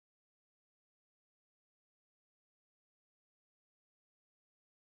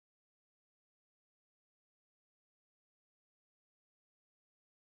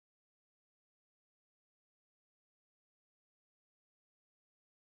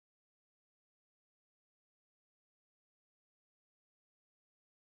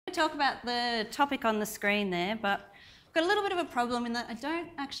Talk about the topic on the screen there, but I've got a little bit of a problem in that I don't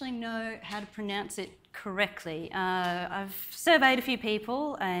actually know how to pronounce it correctly. I've surveyed a few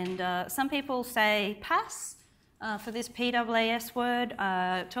people, and some people say PaaS for this PaaS word.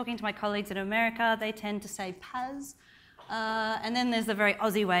 Talking to my colleagues in America, they tend to say PaaS. And then there's the very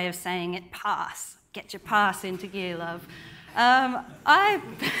Aussie way of saying it, PaaS. Get your PaaS into gear, love. I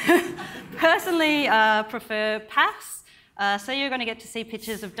personally prefer PaaS. So you're going to get to see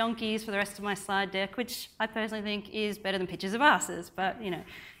pictures of donkeys for the rest of my slide deck, which I personally think is better than pictures of asses, but, you know,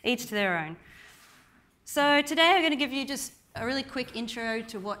 each to their own. So today I'm going to give you just a really quick intro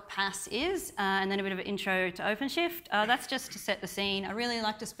to what PaaS is, and then a bit of an intro to OpenShift. That's just to set the scene. I really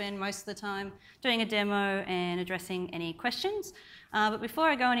like to spend most of the time doing a demo and addressing any questions. But before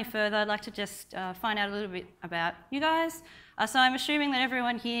I go any further, I'd like to just find out a little bit about you guys. So I'm assuming that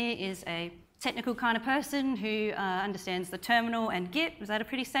everyone here is a technical kind of person who understands the terminal and Git. Is that a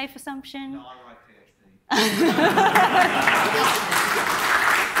pretty safe assumption? No, I write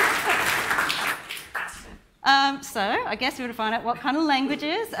PHP. So I guess we're going to find out what kind of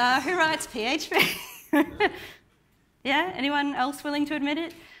languages. Who writes PHP? Yeah, anyone else willing to admit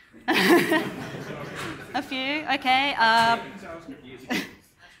it? A few, okay.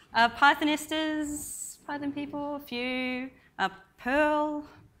 Pythonistas, Python people, a few. Perl.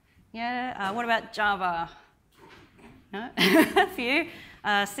 Yeah, what about Java? No? A few.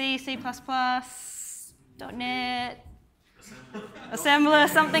 C, C++, .NET, Assembler,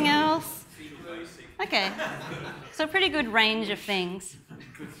 something else? Okay, so a pretty good range of things.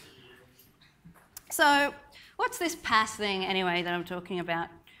 So what's this PaaS thing anyway that I'm talking about?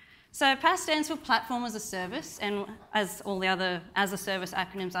 So PaaS stands for Platform as a Service, and as all the other as a service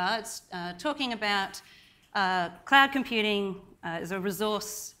acronyms are, it's talking about cloud computing as a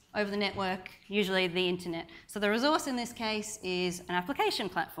resource over the network, usually the internet. So the resource in this case is an application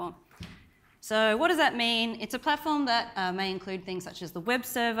platform. So what does that mean? It's a platform that may include things such as the web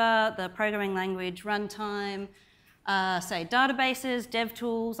server, the programming language, runtime, say databases, dev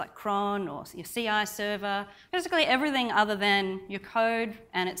tools like cron or your CI server. Basically everything other than your code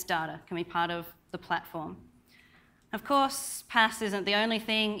and its data can be part of the platform. Of course, PaaS isn't the only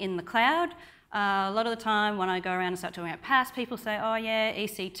thing in the cloud. A lot of the time when I go around and start talking about PaaS, people say, oh yeah,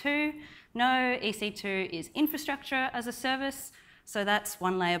 EC2. No, EC2 is infrastructure as a service. So that's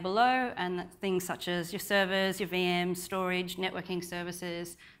one layer below, and that's things such as your servers, your VMs, storage, networking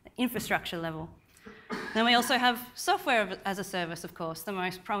services, the infrastructure level. Then we also have software as a service, of course, the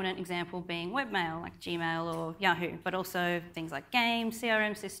most prominent example being webmail, like Gmail or Yahoo, but also things like games,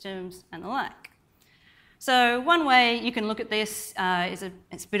 CRM systems, and the like. So one way you can look at this is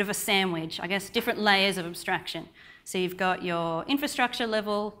it's a bit of a sandwich, I guess, different layers of abstraction. So you've got your infrastructure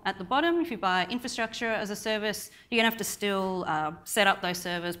level at the bottom. If you buy infrastructure as a service, you're going to have to still set up those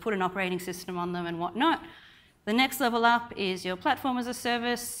servers, put an operating system on them and whatnot. The next level up is your platform as a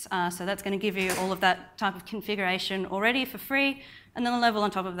service. So that's going to give you all of that type of configuration already for free. And then the level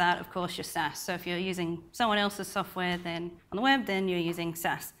on top of that, of course, your SaaS. So if you're using someone else's software then on the web, then you're using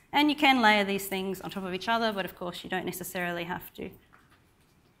SaaS. And you can layer these things on top of each other, but of course you don't necessarily have to.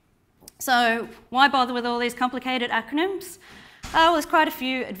 So why bother with all these complicated acronyms? Well, there's quite a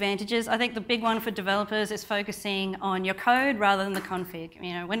few advantages. I think the big one for developers is focusing on your code rather than the config.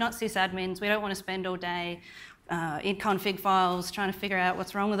 You know, we're not sysadmins. We don't want to spend all day in config files trying to figure out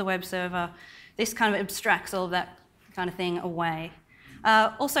what's wrong with the web server. This kind of abstracts all of that kind of thing away.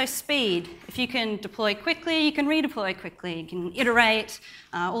 Also speed. If you can deploy quickly, you can redeploy quickly. You can iterate,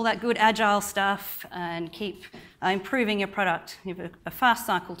 all that good agile stuff, and keep improving your product. You have a fast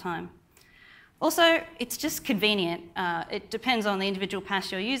cycle time. Also, it's just convenient. It depends on the individual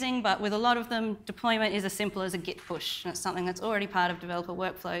PaaS you're using, but with a lot of them, deployment is as simple as a git push. And it's something that's already part of developer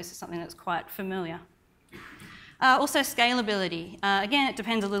workflows. It's something that's quite familiar. Also scalability. Again, it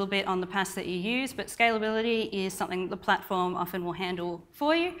depends a little bit on the PaaS that you use, but scalability is something the platform often will handle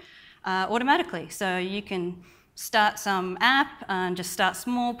for you automatically. So you can start some app and just start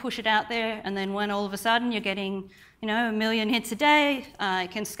small, push it out there, and then when all of a sudden you're getting 1 million hits a day,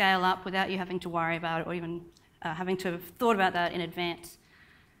 it can scale up without you having to worry about it or even having to have thought about that in advance.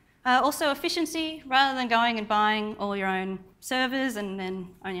 Also efficiency, rather than going and buying all your own servers and then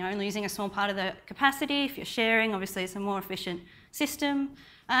only using a small part of the capacity. If you're sharing, obviously it's a more efficient system.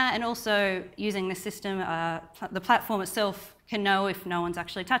 And also using the system, the platform itself can know if no one's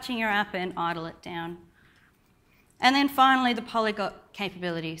actually touching your app and idle it down. And then finally, the polyglot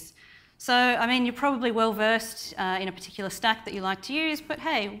capabilities. So, I mean, you're probably well versed in a particular stack that you like to use, but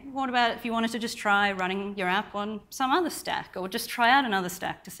hey, what about if you wanted to just try running your app on some other stack, or just try out another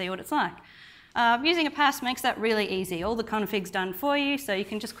stack to see what it's like? Using a PaaS makes that really easy. All the config's done for you, so you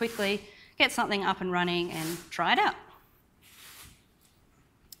can just quickly get something up and running and try it out.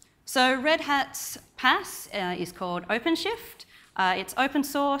 So Red Hat's PaaS is called OpenShift. It's open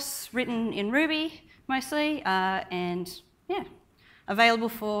source, written in Ruby mostly, and yeah, available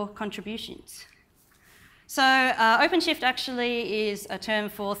for contributions. So OpenShift actually is a term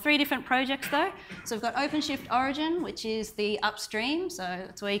for 3 different projects though. So we've got OpenShift Origin, which is the upstream. So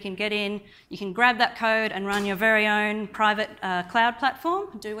that's where you can get in, you can grab that code and run your very own private cloud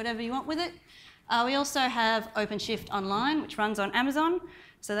platform, do whatever you want with it. We also have OpenShift Online, which runs on Amazon.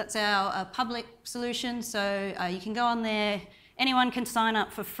 So that's our public solution. So you can go on there, anyone can sign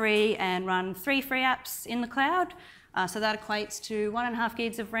up for free and run 3 free apps in the cloud. So that equates to 1.5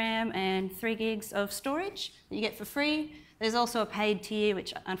 gigs of RAM and 3 gigs of storage that you get for free. There's also a paid tier,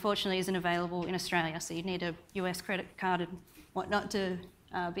 which unfortunately isn't available in Australia, so you need a US credit card and whatnot to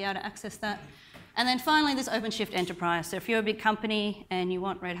be able to access that. And then finally, there's OpenShift Enterprise. So if you're a big company and you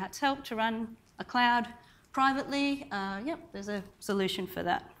want Red Hat's help to run a cloud privately, yep, there's a solution for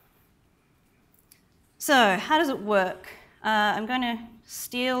that. So how does it work? I'm going to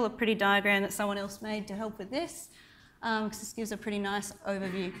steal a pretty diagram that someone else made to help with this, because this gives a pretty nice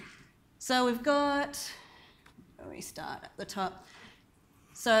overview. So we've got, we start at the top.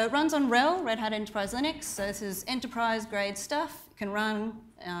 So it runs on RHEL, Red Hat Enterprise Linux. So this is enterprise grade stuff. It can run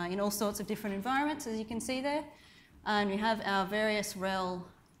in all sorts of different environments, as you can see there. And we have our various RHEL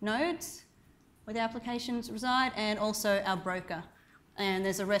nodes where the applications reside, and also our broker. And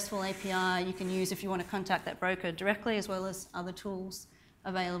there's a RESTful API you can use if you want to contact that broker directly, as well as other tools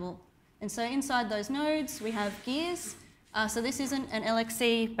available. And so inside those nodes, we have gears. So this isn't an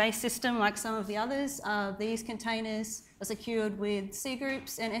LXC-based system like some of the others. These containers are secured with C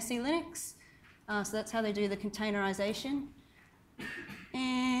groups and SE Linux. So that's how they do the containerization.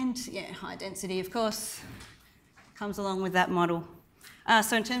 And yeah, high density, of course, comes along with that model.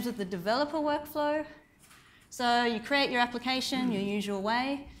 So in terms of the developer workflow, so you create your application your usual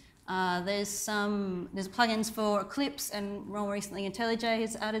way. There's plugins for Eclipse, and more recently IntelliJ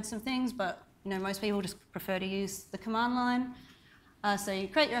has added some things, but most people just prefer to use the command line. So you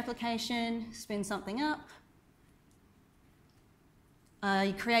create your application, spin something up.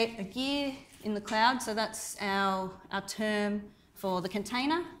 You create a gear in the cloud, so that's our term for the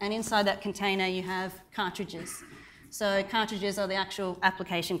container, and inside that container you have cartridges. So cartridges are the actual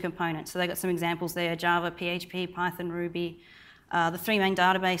application components. So they've got some examples there: Java, PHP, Python, Ruby. The 3 main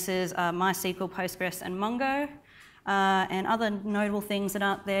databases are MySQL, Postgres, and Mongo. And other notable things that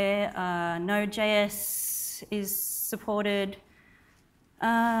aren't there, Node.js is supported.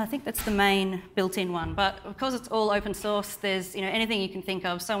 I think that's the main built-in one. But because it's all open source, there's anything you can think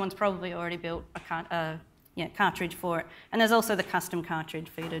of. Someone's probably already built a cartridge for it. And there's also the custom cartridge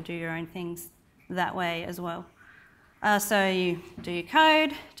for you to do your own things that way as well. So you do your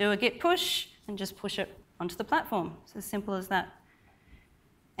code, do a git push, and just push it onto the platform. It's as simple as that.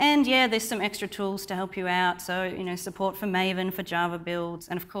 And yeah, there's some extra tools to help you out. So, support for Maven, for Java builds,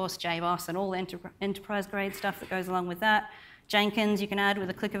 and of course JBoss and all the enterprise grade stuff that goes along with that. Jenkins you can add with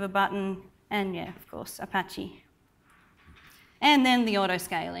a click of a button, and yeah, of course, Apache. And then the auto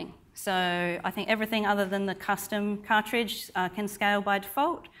scaling. So I think everything other than the custom cartridge can scale by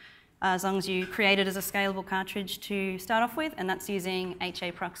default, as long as you create it as a scalable cartridge to start off with, and that's using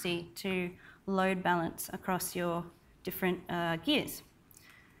HA proxy to load balance across your different gears.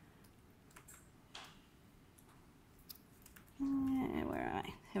 Where am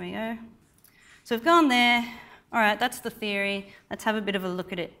I? Here we go. So we've gone there. All right, that's the theory. Let's have a bit of a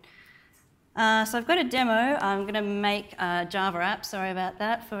look at it. So I've got a demo. I'm going to make a Java app. Sorry about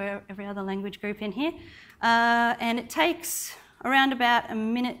that for every other language group in here. And it takes around about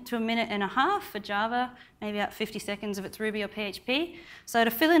 1 minute to 1.5 minutes for Java, maybe about 50 seconds if it's Ruby or PHP. So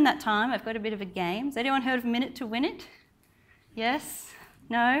to fill in that time, I've got a bit of a game. Has anyone heard of Minute to Win It? Yes?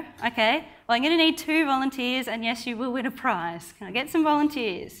 No? Okay. Well, I'm going to need 2 volunteers, and yes, you will win a prize. Can I get some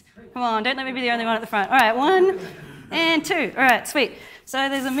volunteers? Come on, don't let me be the only one at the front. All right, 1 and 2. All right, sweet. So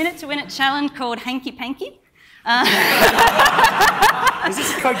there's a Minute to Win It challenge called Hanky Panky. Is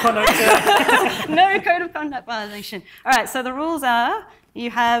this a code of conduct? No code of conduct violation. All right, so the rules are you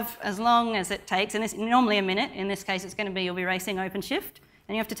have as long as it takes, and it's normally a minute. In this case, it's going to be you'll be racing OpenShift,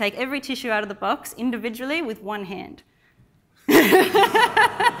 and you have to take every tissue out of the box individually with 1 hand.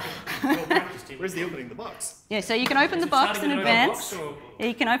 Where's the opening the box? Yeah, so you can open the box in advance. Yeah,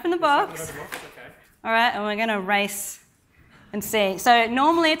 you can open the box. All right, and we're going to race and see. So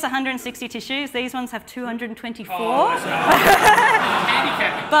normally it's 160 tissues. These ones have 224.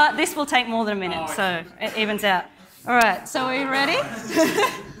 But this will take more than a minute, so it evens out. All right, so are you ready?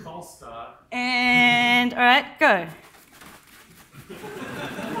 False start. And all right, go. I'm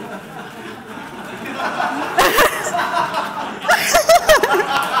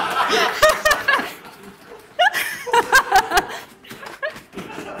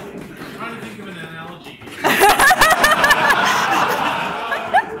trying to think of an analogy.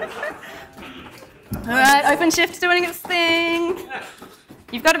 All right, OpenShift's doing its thing.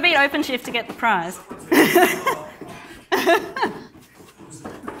 You've got to beat OpenShift to get the prize.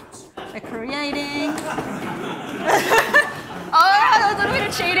 We're creating. Oh, there's a little bit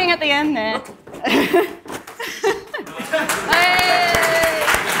of cheating at the end there. Hey.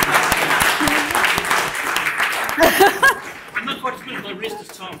 I'm not quite as good as my wrist as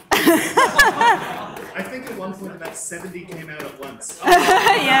Tom. I think at one point about 70 came out at once.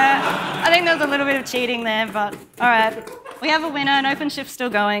 Yeah, I think there was a little bit of cheating there, but all right. We have a winner and OpenShift's still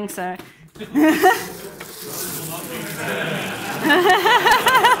going, so.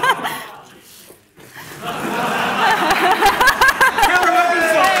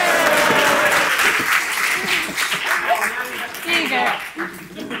 Here you go.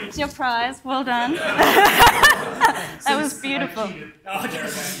 It's your prize. Well done. That was beautiful. All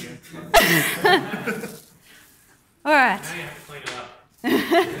right. Now you have to clean it up.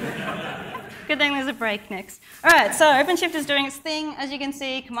 Good thing there's a break next. All right, so OpenShift is doing its thing. As you can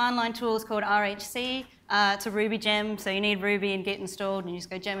see, command line tool is called RHC. It's a Ruby gem, so you need Ruby and Git installed, and you just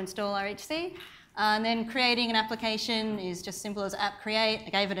go gem install RHC. And then creating an application is just simple as app create. I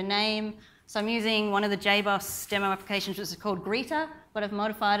gave it a name. So I'm using one of the JBoss demo applications, which is called Greeter, but I've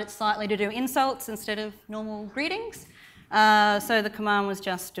modified it slightly to do insults instead of normal greetings. So the command was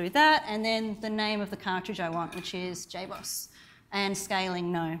just do that, and then the name of the cartridge I want, which is JBoss. And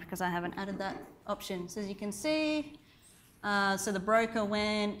scaling, no, because I haven't added that option. So as you can see, so the broker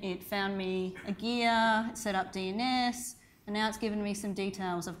went, it found me a gear, it set up DNS, and now it's given me some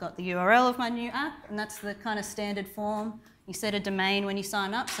details. I've got the URL of my new app, and that's the kind of standard form. You set a domain when you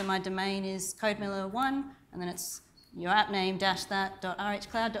sign up, so my domain is codemiller1, and then it's your app name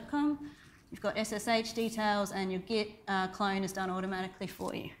 -that.rhcloud.com. You've got SSH details, and your Git clone is done automatically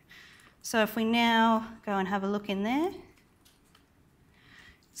for you. So if we now go and have a look in there,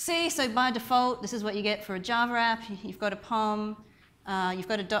 see, so by default, this is what you get for a Java app. You've got a POM, you've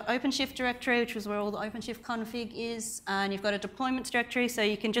got a .OpenShift directory, which is where all the OpenShift config is, and you've got a deployments directory, so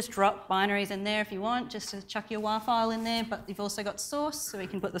you can just drop binaries in there if you want, just to chuck your WAR file in there, but you've also got source, so we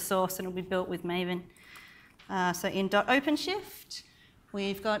can put the source and it'll be built with Maven. So in .OpenShift,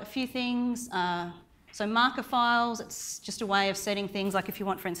 we've got a few things. So marker files, it's just a way of setting things, like if you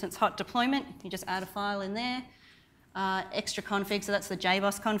want, for instance, hot deployment, you just add a file in there. Extra config, so that's the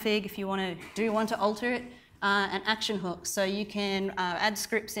JBoss config if you want to alter it, and action hooks, so you can add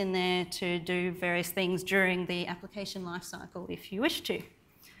scripts in there to do various things during the application lifecycle if you wish to.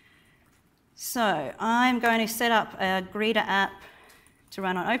 So I'm going to set up a Greeter app to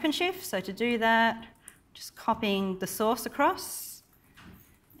run on OpenShift. So to do that, just copying the source across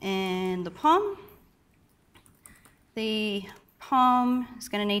and the POM. The POM is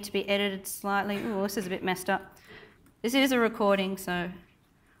going to need to be edited slightly. Oh, this is a bit messed up. This is a recording, so,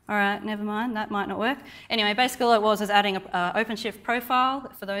 all right, never mind, that might not work. Anyway, basically all it was adding an OpenShift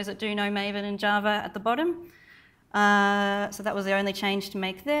profile, for those that do know Maven and Java, at the bottom. So that was the only change to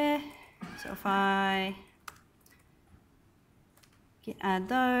make there. So if I add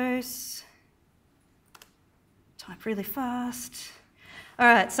those, type really fast. All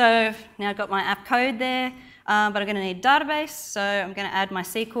right, so now I've got my app code there, but I'm going to need a database, so I'm going to add my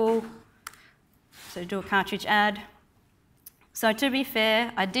SQL. So do a cartridge add. So to be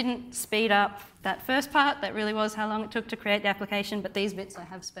fair, I didn't speed up that first part. That really was how long it took to create the application, but these bits I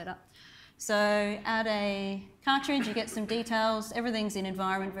have sped up. So add a cartridge, you get some details. Everything's in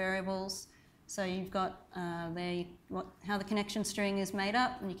environment variables. So you've got there how the connection string is made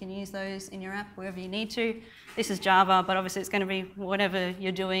up, and you can use those in your app wherever you need to. This is Java, but obviously it's going to be whatever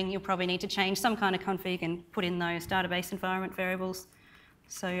you're doing. You'll probably need to change some kind of config and put in those database environment variables.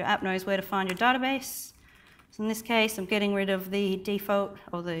 So your app knows where to find your database. So in this case, I'm getting rid of the default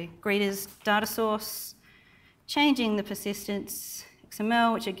or the greeter's data source, changing the persistence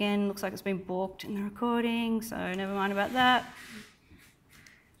XML, which again looks like it's been balked in the recording, so never mind about that.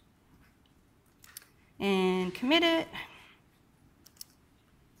 And commit it.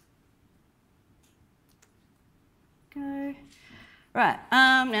 Go. Right,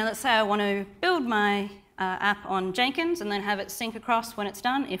 now let's say I want to build my app on Jenkins and then have it sync across when it's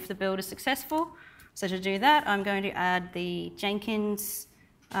done if the build is successful. So to do that, I'm going to add the Jenkins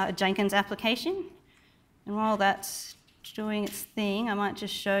application. And while that's doing its thing, I might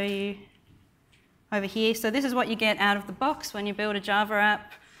just show you over here. So this is what you get out of the box when you build a Java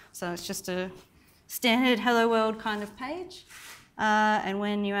app. So it's just a standard hello world kind of page. And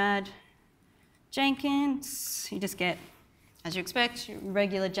when you add Jenkins, you just get, as you expect,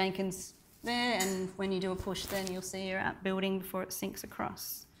 regular Jenkins there, and when you do a push, then you'll see your app building before it syncs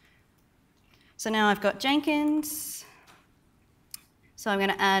across. So now I've got Jenkins. So I'm going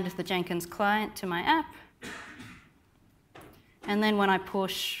to add the Jenkins client to my app. And then when I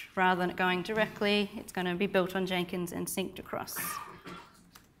push, rather than it going directly, it's going to be built on Jenkins and synced across.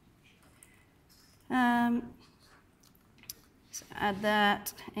 So add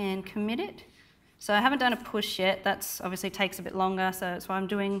that and commit it. So I haven't done a push yet. That's obviously takes a bit longer, so that's why I'm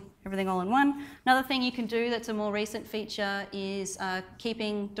doing everything all in one. Another thing you can do that's a more recent feature is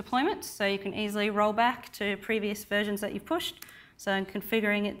keeping deployments. So you can easily roll back to previous versions that you've pushed. So I'm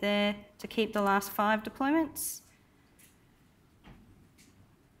configuring it there to keep the last 5 deployments.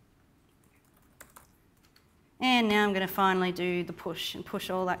 And now I'm going to finally do the push and push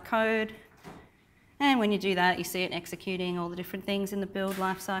all that code. And when you do that, you see it executing all the different things in the build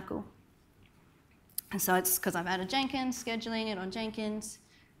lifecycle. And so it's because I've added Jenkins, scheduling it on Jenkins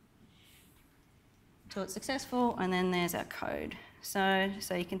until it's successful, and then there's our code. So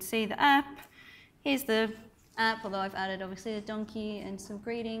you can see the app. Here's the app, although I've added obviously a donkey and some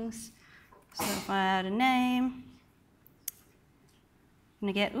greetings. So if I add a name, I'm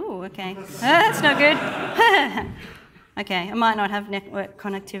going to get, ooh, okay. That's not good. Okay, I might not have network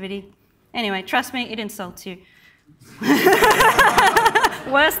connectivity. Anyway, trust me, it insults you.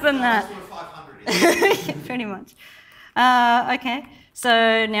 Worse than that. Yeah, pretty much. Okay,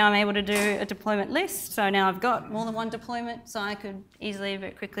 so now I'm able to do a deployment list. So now I've got more than one deployment, so I could easily,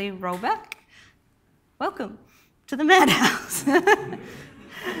 very quickly roll back. Welcome to the madhouse.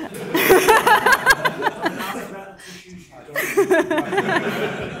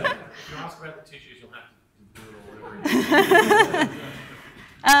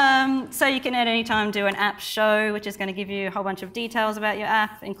 So you can at any time do an app show, which is going to give you a whole bunch of details about your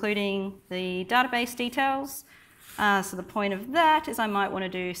app, including the database details. So the point of that is I might want to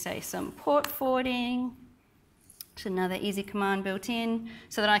do, say, some port forwarding, which is another easy command built in,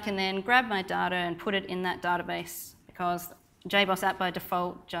 so that I can then grab my data and put it in that database, because JBoss app by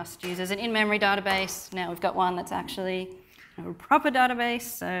default just uses an in-memory database. Now we've got one that's actually a proper database,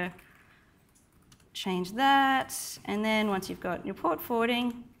 so change that. And then once you've got your port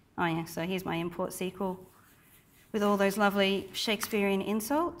forwarding, oh yeah, so here's my import SQL with all those lovely Shakespearean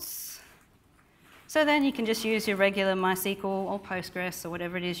insults. So then you can just use your regular MySQL or Postgres or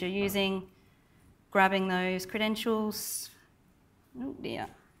whatever it is you're using, grabbing those credentials. Oh dear,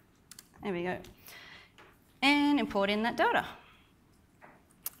 there we go. And import in that data.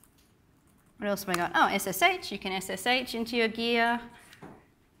 What else have I got? Oh, SSH. You can SSH into your gear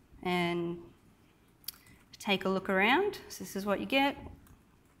and take a look around. So this is what you get.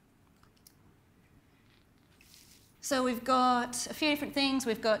 So we've got a few different things.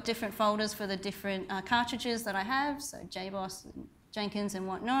 We've got different folders for the different cartridges that I have, so JBoss, Jenkins and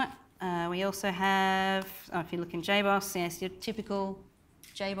whatnot. We also have, if you look in JBoss, yes, your typical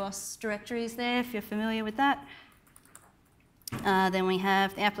JBoss directories there, if you're familiar with that. Then we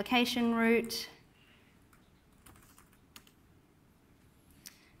have the application root.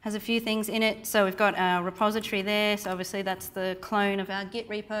 Has a few things in it. So we've got our repository there. So obviously that's the clone of our Git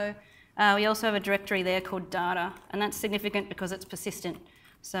repo. We also have a directory there called data, and that's significant because it's persistent.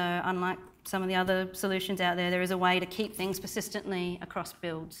 So unlike some of the other solutions out there, there is a way to keep things persistently across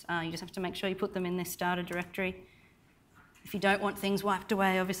builds. You just have to make sure you put them in this data directory. If you don't want things wiped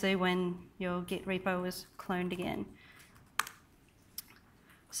away, obviously, when your Git repo is cloned again.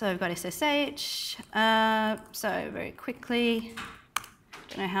 So we've got SSH. So very quickly, I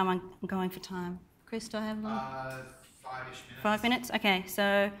don't know how I'm going for time. Chris, do I have long? 5-ish minutes. 5 minutes? Okay,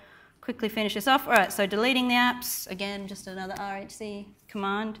 so quickly finish this off. All right, so deleting the apps, again, just another RHC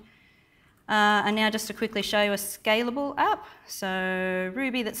command. And now just to quickly show you a scalable app. So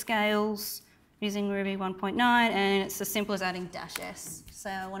Ruby that scales using Ruby 1.9, and it's as simple as adding -s. So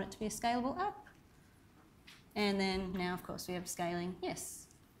I want it to be a scalable app. And then now, of course, we have scaling, yes.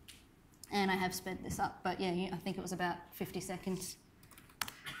 And I have sped this up, but yeah, I think it was about 50 seconds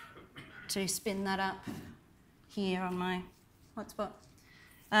to spin that up here on my hotspot.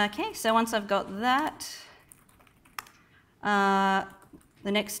 Okay, so once I've got that,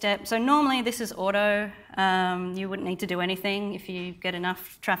 the next step, so normally this is auto. You wouldn't need to do anything. If you get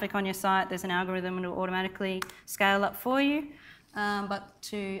enough traffic on your site, there's an algorithm that will automatically scale up for you. But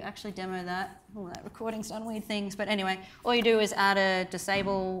to actually demo that, that recording's done weird things, but anyway, all you do is add a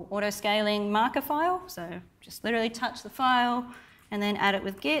disable auto-scaling marker file. So just literally touch the file and then add it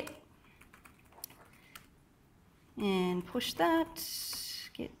with Git. And push that,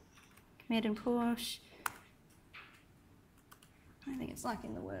 Git commit and push. I think it's like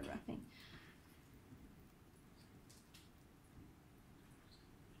in the word wrapping.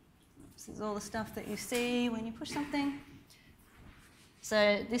 This is all the stuff that you see when you push something.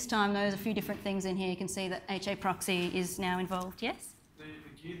 So this time there's a few different things in here. You can see that HA proxy is now involved. Yes? The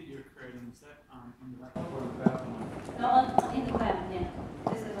gear that you're creating, is that on the laptop or the cloud? No, in the cloud, yeah.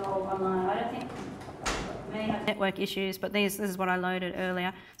 This is all online. I don't think it may have network issues, but this is what I loaded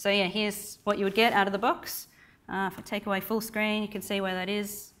earlier. So yeah, here's what you would get out of the box. If I take away full screen, you can see where that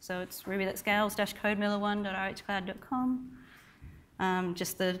is. So it's ruby.scales-codemiller1.rhcloud.com.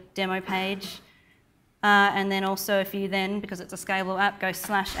 Just the demo page. And then also if you then, because it's a scalable app, go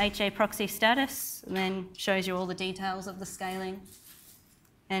 /HA proxy status, and then shows you all the details of the scaling.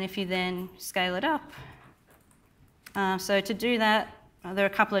 And if you then scale it up, so to do that, there are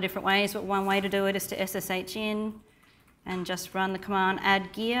a couple of different ways, but one way to do it is to SSH in and just run the command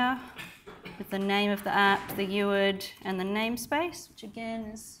add gear with the name of the app, the UID, and the namespace, which again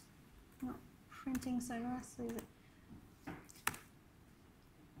is not printing so nicely.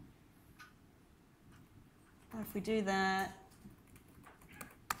 If we do that,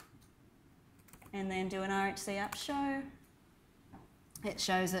 and then do an RHC app show, it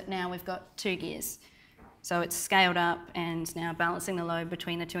shows that now we've got 2 gears. So it's scaled up and now balancing the load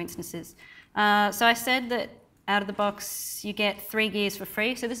between the 2 instances. So I said that out of the box you get 3 gears for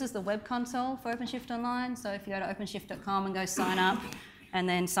free. So this is the web console for OpenShift Online. So if you go to openshift.com and go sign up and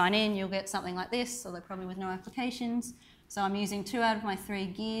then sign in, you'll get something like this, although probably with no applications. So I'm using 2 out of my 3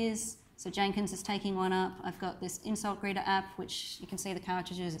 gears. So Jenkins is taking one up. I've got this insult greeter app, which you can see the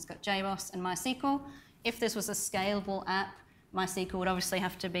cartridges. It's got JBoss and MySQL. If this was a scalable app, MySQL would obviously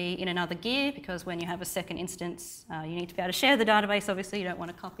have to be in another gear, because when you have a second instance, you need to be able to share the database. Obviously, you don't want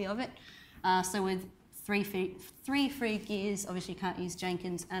a copy of it. So with three free gears, obviously you can't use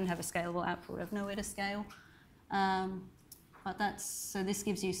Jenkins and have a scalable app. We'll have nowhere to scale. So this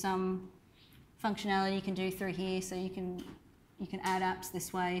gives you some functionality you can do through here. So you can add apps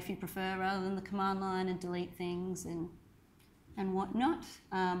this way if you prefer, rather than the command line and delete things and whatnot.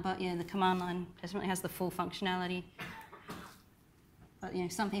 But yeah, the command line definitely has the full functionality. But you know,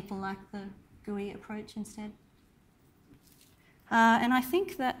 some people like the GUI approach instead. And I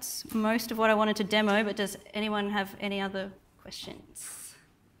think that's most of what I wanted to demo, but does anyone have any other questions?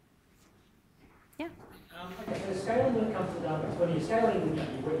 Yeah? Okay, so scaling when it comes to the database, when you're scaling your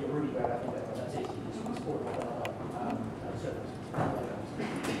Ruby code, I think that's easy to export service.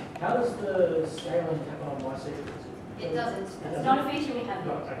 How does the scaling happen on MySQL? It doesn't. It's not a feature we have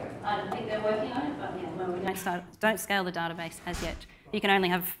yet. Okay. I don't think they're working on it, but yeah, well, we don't scale the database as yet. You can only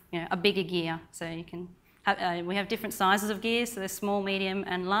have a bigger gear, so you can have, we have different sizes of gears, so there's small, medium,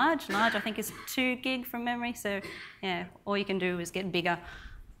 and large. Large, I think, is 2 gig from memory, so yeah, all you can do is get bigger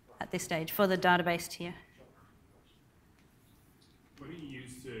at this stage for the database tier. What do you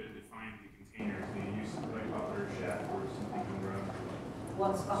use to define the containers? Do you use like Butler, Chef, or something on your own?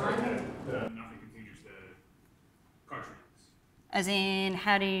 What's behind it? Nothing containers, the cartridges. As in,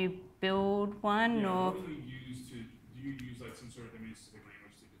 how do you build one, or? What do you use to? Do you use like some sort of specific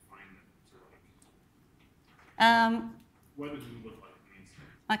language to define them? What does it look like?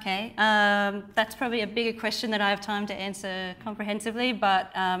 Okay, that's probably a bigger question that I have time to answer comprehensively, but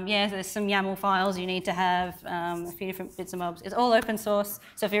yeah, there's some YAML files you need to have, a few different bits and bobs. It's all open source,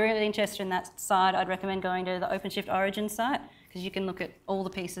 so if you're really interested in that side, I'd recommend going to the OpenShift Origin site, because you can look at all the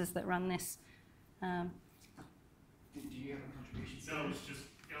pieces that run this. Do you have a contribution? No, it's just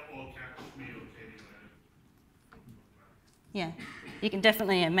all capital me, yeah, you can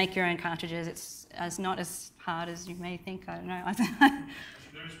definitely make your own cartridges. It's not as hard as you may think, I don't know.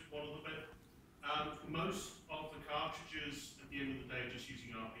 There's one little bit. Most of the cartridges at the end of the day are just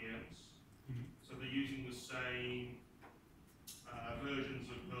using RPMs. So they're using the same versions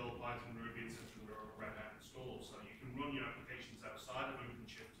of Perl, Python, Ruby, etc. that are Red Hat installed. So you can run your applications outside of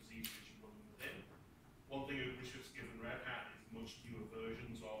OpenShift as easy as you run them within. One thing OpenShift's given Red Hat is much newer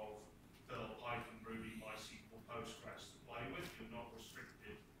versions of Perl, Python, Ruby, MySQL, Postgres to play with. You're not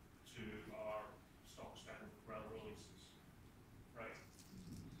restricted to our stock standard RHEL releases. Right.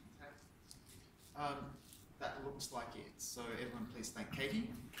 That looks like it. So everyone please thank Katie.